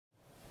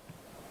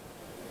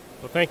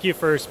Well, thank you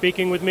for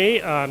speaking with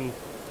me.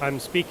 I'm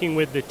speaking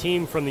with the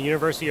team from the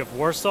University of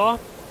Warsaw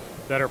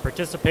that are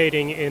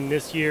participating in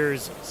this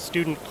year's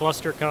student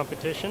cluster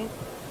competition.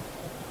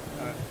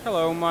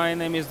 Hello, my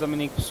name is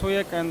Dominik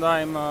Psujek and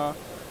I'm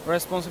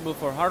responsible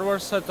for hardware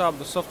setup,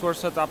 the software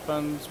setup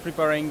and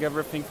preparing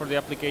everything for the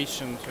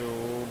application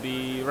to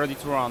be ready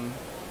to run.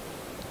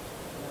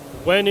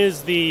 When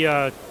is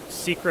the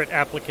secret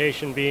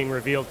application being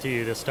revealed to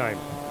you this time?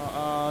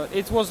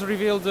 It was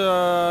revealed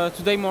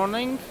today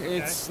morning. Okay.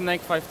 It's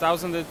NEC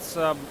 5000. It's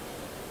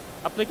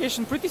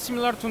application pretty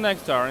similar to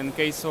Nectar in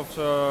case of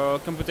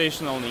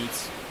computational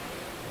needs.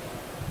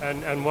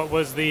 And what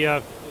was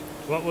the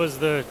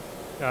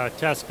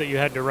test that you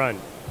had to run?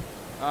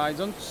 I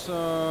don't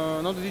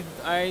know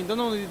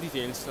the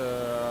details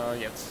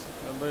yet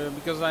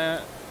because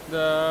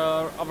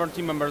the other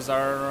team members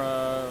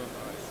are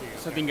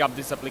setting up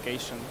this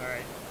application. All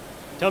right.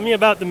 Tell me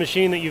about the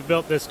machine that you've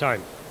built this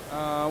time.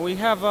 We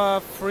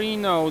have 3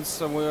 nodes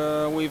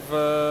with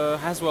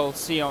Haswell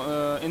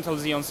Intel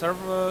Xeon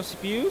Server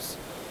CPUs.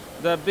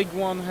 The big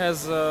one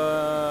has 8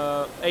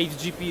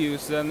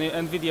 GPUs, the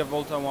NVIDIA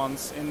Volta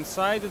ones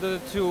inside. The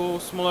 2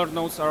 smaller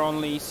nodes are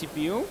only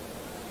CPU.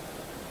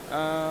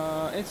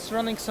 It's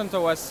running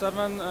CentOS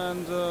 7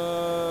 and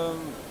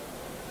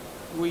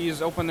we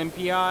use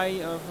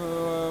OpenMPI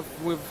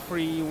with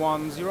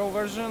 3.1.0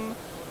 version.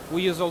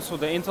 We use also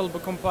the Intel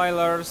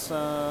compilers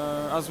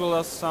as well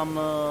as some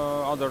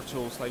other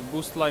tools like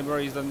Boost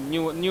libraries, the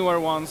newer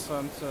ones,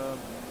 and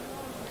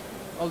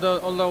all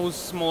those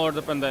smaller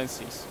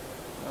dependencies.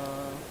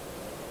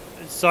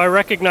 So I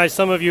recognize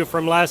some of you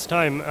from last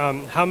time.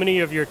 How many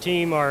of your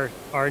team are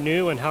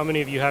new and how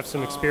many of you have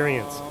some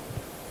experience?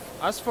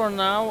 As for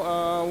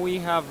now, we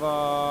have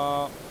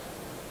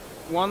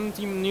one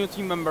new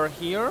team member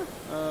here.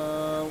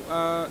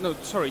 New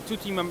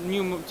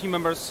team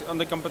members on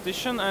the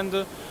competition,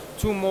 and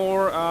 2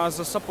 more as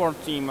a support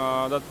team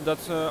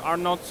that are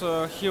not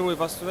here with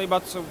us today,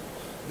 but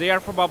they are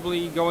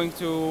probably going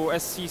to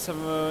SC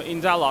in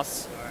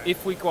Dallas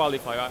if we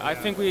qualify. I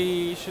think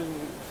we should.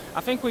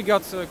 I think we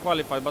got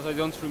qualified, but I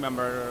don't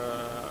remember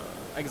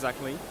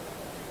exactly.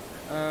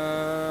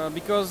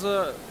 Because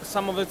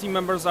some of the team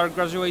members are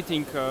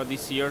graduating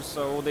this year,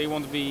 so they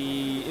won't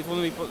be.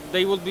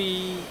 They will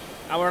be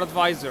our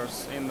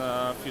advisors in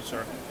the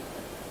future.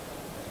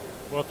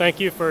 Well, thank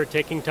you for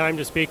taking time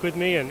to speak with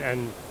me,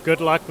 and good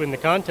luck in the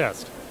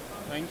contest.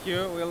 Thank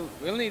you.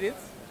 We'll need it.